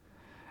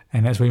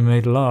 And as we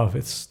made love,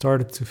 it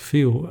started to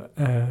feel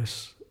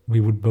as we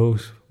would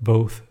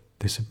both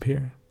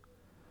disappear.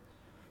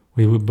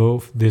 We would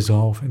both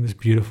dissolve in this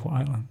beautiful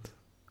island.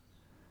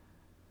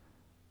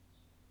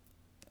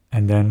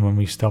 And then when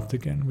we stopped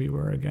again, we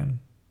were again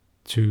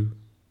two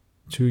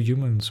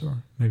humans,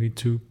 or maybe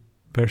two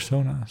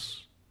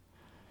personas,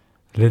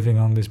 living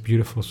on this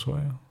beautiful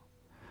soil,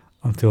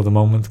 until the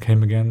moment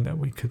came again that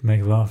we could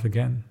make love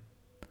again.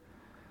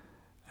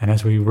 And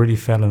as we really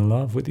fell in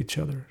love with each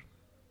other,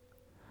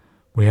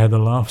 we had the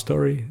love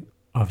story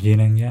of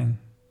yin and yang,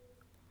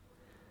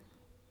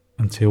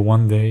 until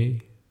one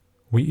day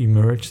we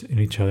emerged in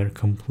each other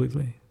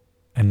completely,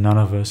 and none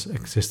of us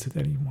existed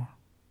anymore.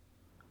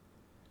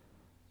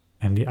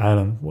 And the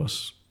island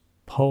was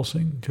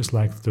pulsing, just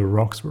like the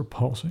rocks were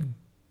pulsing,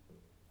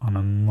 on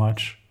a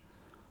much,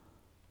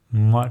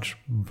 much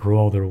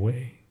broader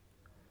way,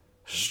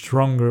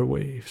 stronger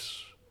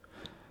waves,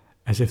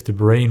 as if the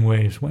brain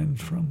waves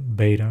went from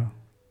beta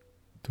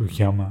to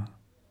gamma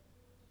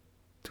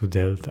to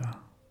delta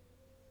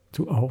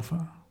to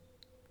alpha,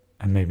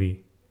 and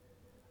maybe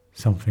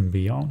something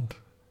beyond,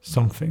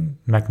 something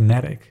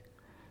magnetic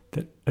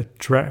that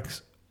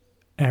attracts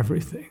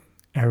everything.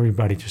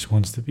 Everybody just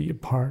wants to be a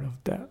part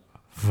of that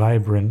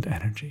vibrant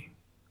energy.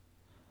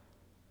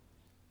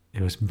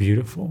 It was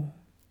beautiful.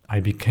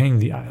 I became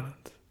the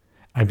island.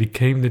 I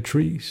became the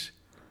trees.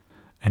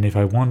 And if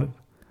I wanted,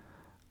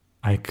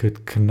 I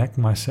could connect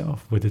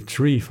myself with a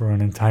tree for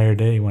an entire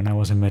day when I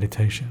was in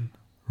meditation.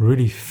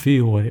 Really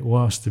feel what it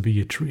was to be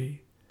a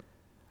tree.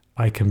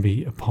 I can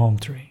be a palm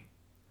tree.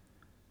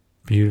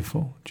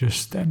 Beautiful,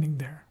 just standing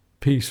there,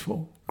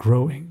 peaceful,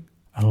 growing,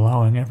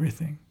 allowing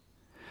everything.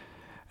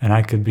 And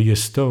I could be a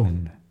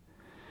stone.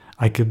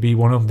 I could be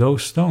one of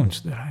those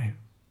stones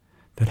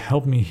that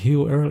helped me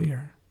heal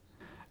earlier.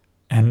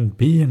 And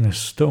being a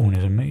stone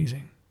is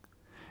amazing.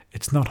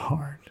 It's not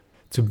hard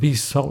to be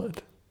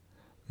solid.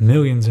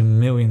 Millions and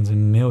millions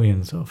and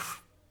millions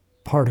of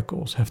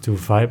particles have to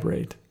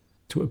vibrate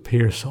to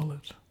appear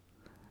solid.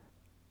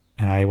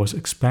 And I was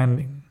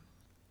expanding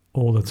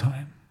all the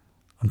time,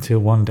 until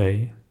one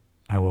day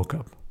I woke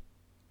up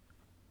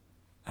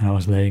and I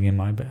was laying in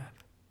my bed.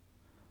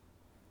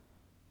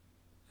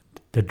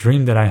 The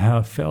dream that I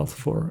have felt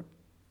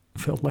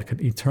like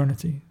an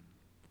eternity,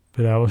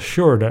 but I was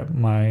sure that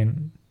my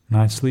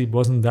night's sleep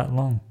wasn't that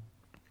long.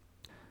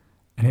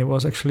 And it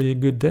was actually a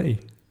good day.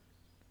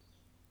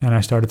 And I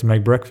started to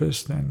make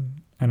breakfast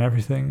and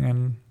everything,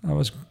 and I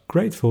was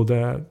grateful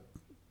that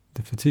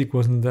the fatigue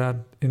wasn't that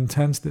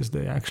intense this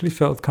day. I actually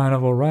felt kind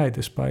of alright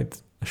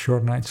despite a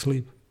short night's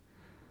sleep.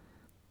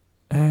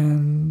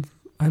 And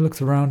I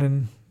looked around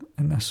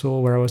and I saw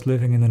where I was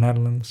living in the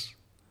Netherlands.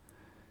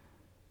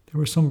 There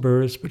were some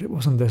birds, but it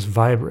wasn't as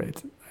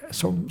vibrant.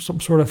 Some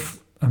sort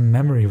of a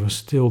memory was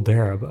still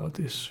there about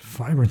this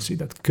vibrancy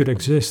that could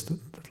exist,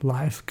 that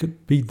life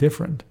could be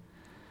different.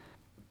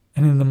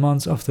 And in the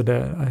months after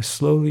that, I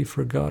slowly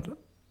forgot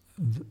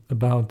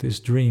about this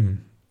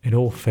dream. It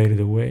all faded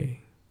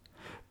away.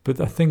 But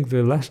I think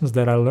the lessons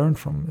that I learned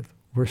from it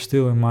were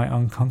still in my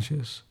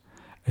unconscious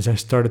as I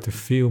started to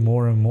feel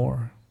more and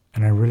more.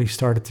 And I really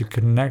started to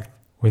connect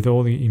with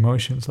all the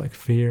emotions like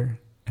fear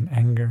and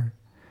anger.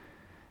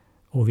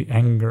 All the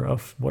anger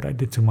of what I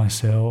did to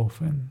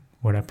myself and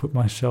what I put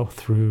myself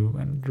through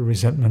and the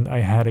resentment I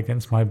had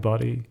against my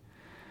body.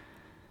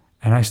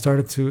 And I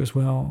started to as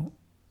well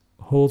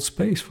hold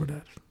space for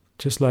that.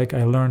 Just like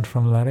I learned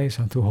from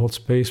Larissa to hold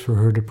space for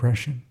her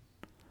depression.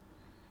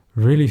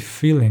 Really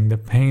feeling the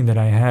pain that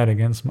I had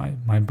against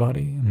my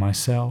body and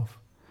myself,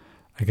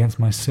 against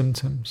my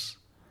symptoms.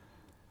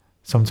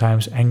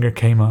 Sometimes anger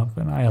came up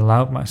and I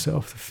allowed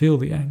myself to feel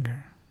the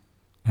anger.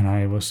 And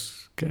I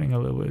was getting a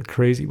little bit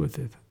crazy with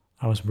it.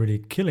 I was really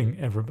killing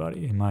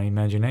everybody in my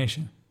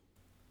imagination.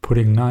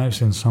 putting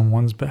knives in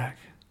someone's back,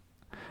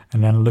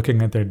 and then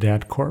looking at their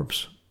dead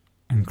corpse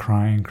and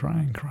crying.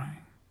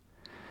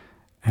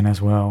 And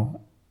as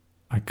well,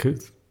 I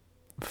could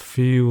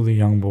feel the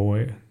young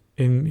boy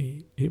in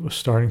me. It was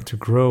starting to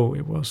grow.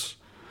 It was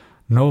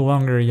no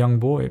longer a young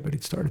boy, but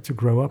it started to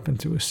grow up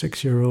into a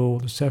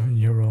 6-year-old, a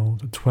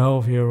 7-year-old, a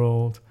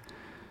 12-year-old.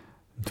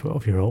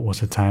 12-year-old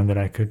was a time that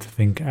I could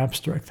think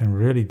abstract and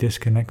really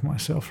disconnect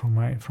myself from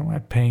my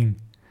pain.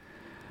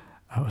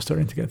 I was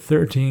starting to get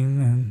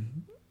 13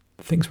 and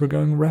things were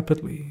going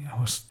rapidly.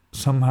 I was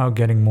somehow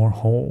getting more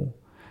whole,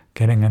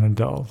 getting an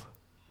adult.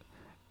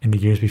 In the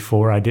years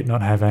before, I did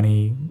not have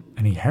any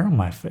hair on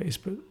my face,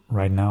 but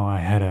right now I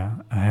had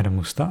a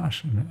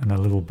mustache and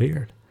a little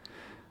beard.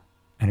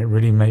 And it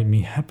really made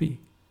me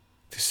happy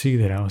to see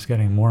that I was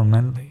getting more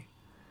manly,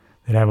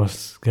 that I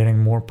was getting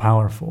more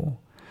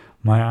powerful.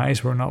 My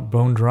eyes were not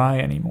bone dry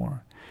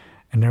anymore,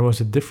 and there was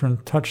a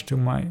different touch to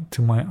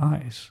my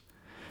eyes.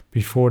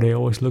 Before they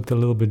always looked a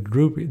little bit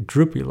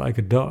droopy like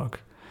a dog,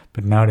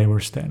 but now they were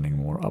standing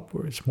more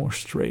upwards, more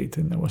straight,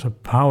 and there was a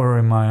power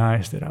in my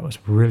eyes that I was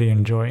really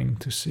enjoying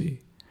to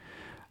see.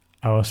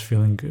 I was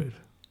feeling good.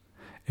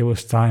 It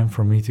was time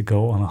for me to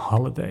go on a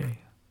holiday,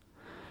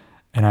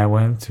 and I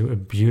went to a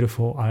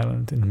beautiful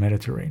island in the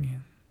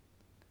Mediterranean.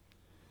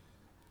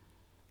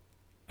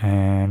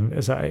 And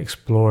as I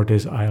explored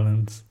this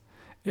island,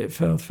 it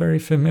felt very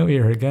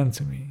familiar again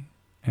to me.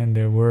 And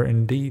there were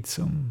indeed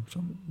some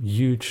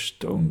huge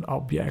stone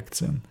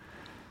objects and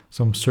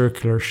some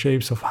circular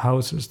shapes of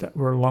houses that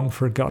were long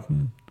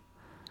forgotten.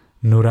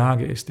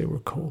 Nurages, they were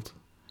called,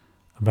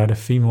 about a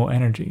female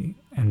energy.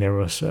 And there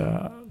was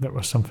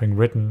something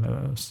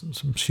written,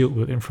 some shield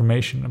with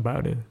information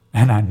about it.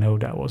 And I know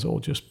that was all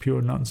just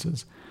pure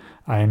nonsense.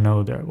 I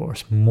know there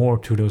was more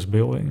to those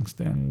buildings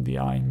than the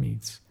eye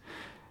meets.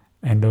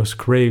 And those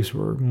graves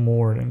were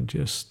more than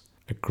just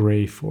a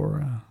grave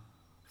for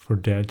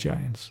dead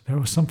giants. There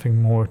was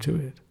something more to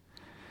it.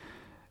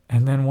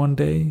 And then one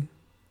day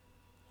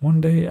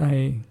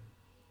I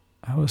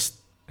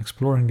was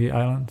exploring the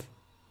island,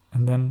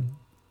 and then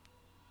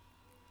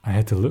I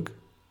had to look,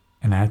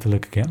 and I had to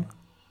look again,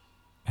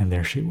 and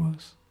there she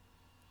was.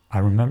 I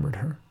remembered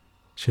her.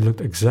 She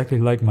looked exactly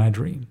like my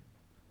dream.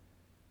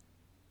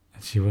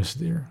 And she was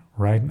there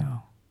right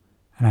now.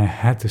 And I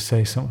had to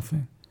say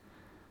something.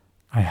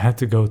 I had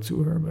to go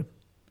to her, but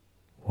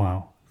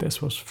wow,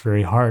 this was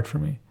very hard for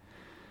me.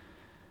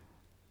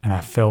 And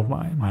I felt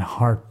my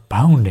heart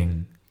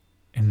pounding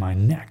in my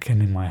neck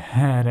and in my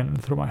head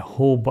and through my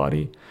whole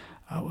body.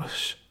 I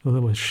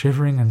was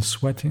shivering and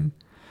sweating.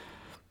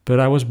 But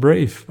I was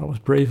brave. I was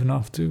brave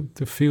enough to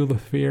feel the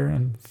fear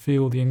and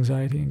feel the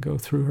anxiety and go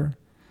through her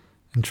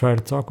and try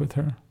to talk with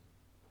her.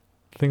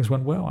 Things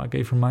went well. I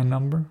gave her my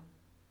number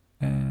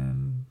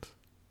and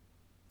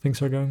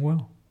things are going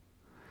well.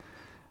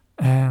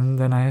 And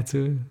then I had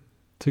to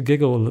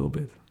giggle a little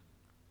bit,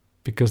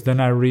 because then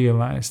I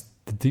realized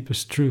the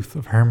deepest truth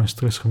of Hermes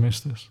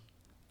Trismegistus,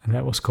 and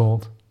that was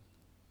called,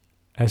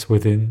 as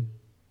within,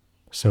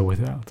 so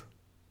without.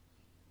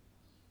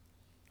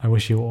 I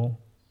wish you all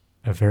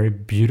a very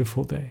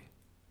beautiful day.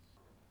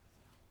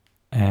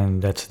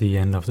 And that's the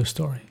end of the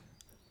story.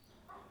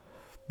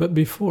 But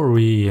before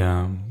we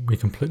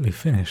completely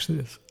finish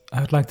this,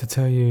 I'd like to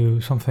tell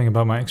you something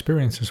about my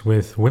experiences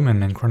with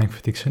women and chronic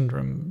fatigue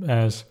syndrome,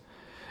 as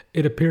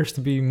it appears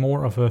to be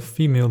more of a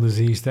female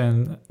disease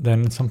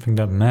than something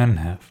that men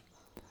have.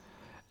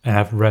 And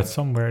I've read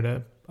somewhere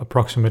that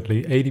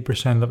approximately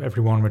 80% of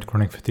everyone with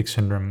chronic fatigue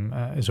syndrome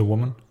is a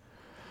woman.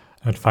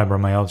 With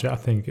fibromyalgia, I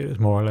think it is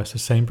more or less the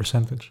same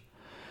percentage.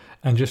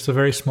 And just a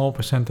very small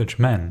percentage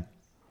men.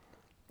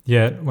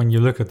 Yet, when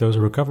you look at those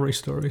recovery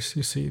stories,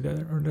 you see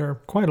that there are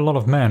quite a lot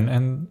of men,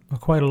 and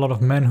quite a lot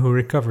of men who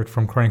recovered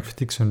from chronic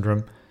fatigue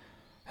syndrome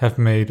have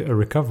made a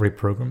recovery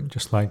program,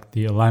 just like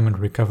the alignment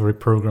recovery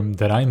program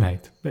that I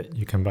made, that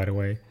you can, by the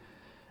way,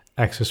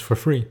 access for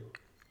free.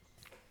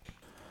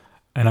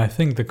 And I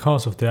think the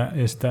cause of that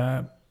is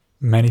that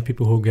many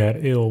people who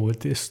get ill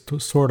with this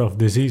sort of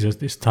diseases,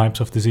 these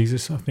types of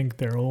diseases, I think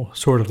they're all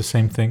sort of the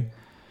same thing.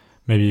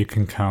 Maybe you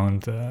can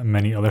count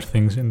many other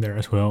things in there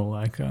as well,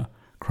 like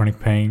chronic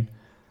pain,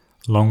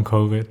 long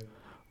COVID,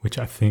 which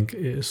I think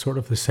is sort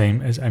of the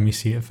same as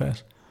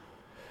ME/CFS.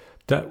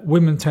 That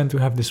women tend to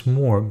have this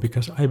more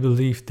because I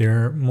believe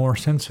they're more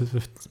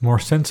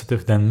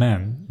sensitive than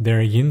men.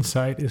 Their yin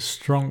side is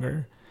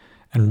stronger,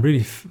 and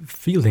really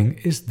feeling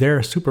is their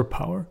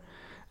superpower.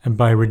 And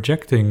by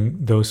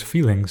rejecting those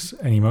feelings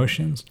and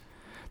emotions,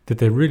 that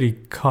they really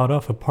cut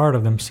off a part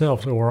of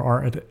themselves or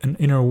are at an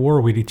inner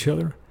war with each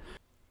other.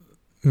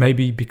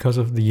 Maybe because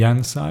of the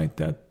yang side,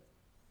 that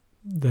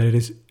it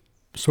is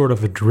sort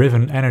of a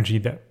driven energy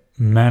that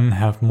men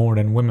have more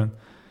than women.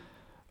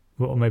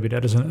 Well, maybe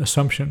that is an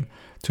assumption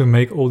to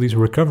make all these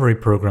recovery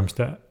programs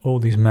that all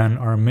these men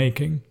are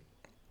making.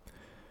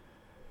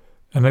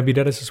 And maybe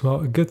that is as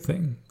well a good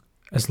thing,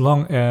 as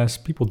long as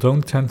people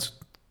don't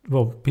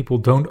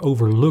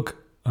overlook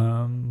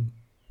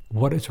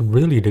what is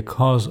really the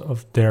cause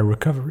of their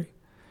recovery.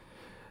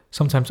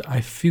 Sometimes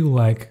I feel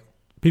like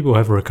people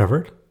have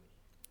recovered,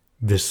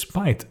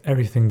 despite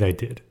everything they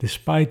did,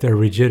 despite their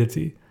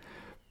rigidity.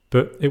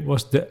 But it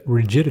was that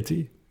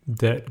rigidity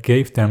that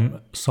gave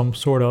them some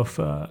sort of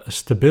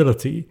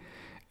stability.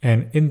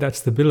 And in that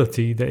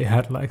stability, they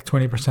had like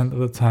 20% of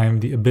the time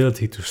the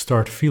ability to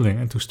start feeling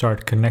and to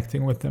start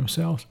connecting with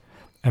themselves.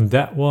 And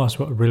that was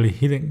what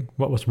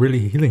was really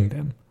healing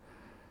them.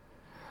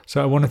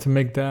 So I wanted to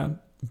make that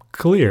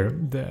clear,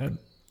 that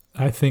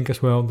I think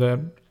as well that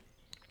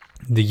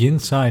the yin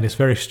side is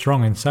very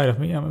strong inside of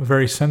me. I'm a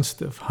very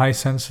sensitive, high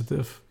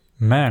sensitive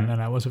man,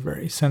 and I was a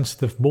very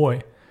sensitive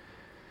boy.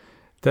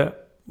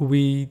 That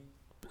we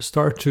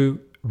start to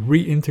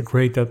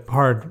reintegrate that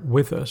part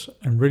with us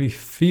and really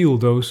feel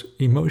those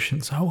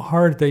emotions, how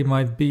hard they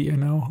might be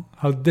and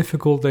how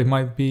difficult they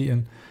might be,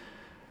 and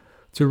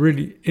to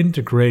really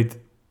integrate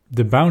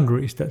the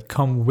boundaries that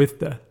come with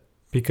that,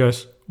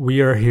 because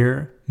we are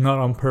here not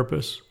on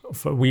purpose.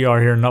 We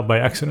are here not by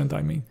accident,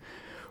 I mean.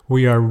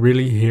 We are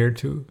really here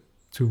to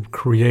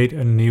create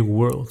a new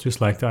world,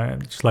 just like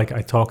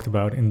I talked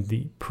about in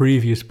the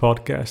previous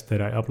podcast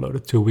that I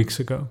uploaded 2 weeks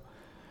ago.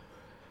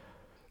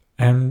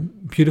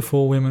 And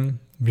beautiful women,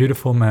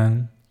 beautiful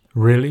men,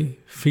 really,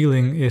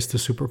 feeling is the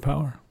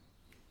superpower.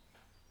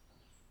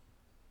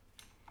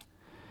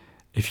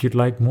 If you'd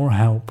like more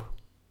help,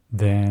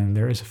 then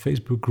there is a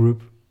Facebook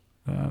group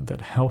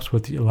that helps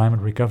with the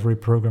alignment recovery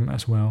program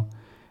as well.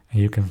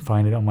 And you can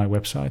find it on my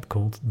website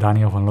called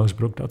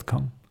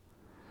danielvanloosbroek.com.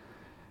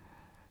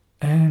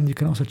 And you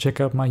can also check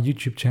out my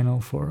YouTube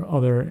channel for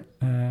other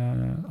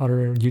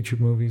YouTube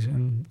movies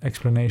and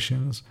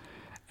explanations.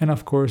 And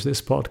of course,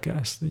 this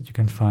podcast that you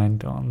can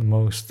find on the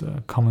most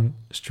common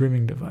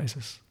streaming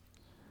devices.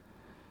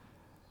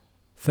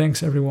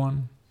 Thanks,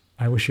 everyone.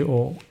 I wish you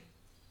all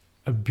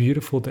a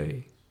beautiful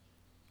day.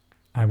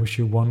 I wish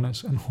you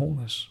oneness and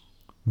wholeness.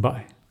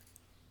 Bye.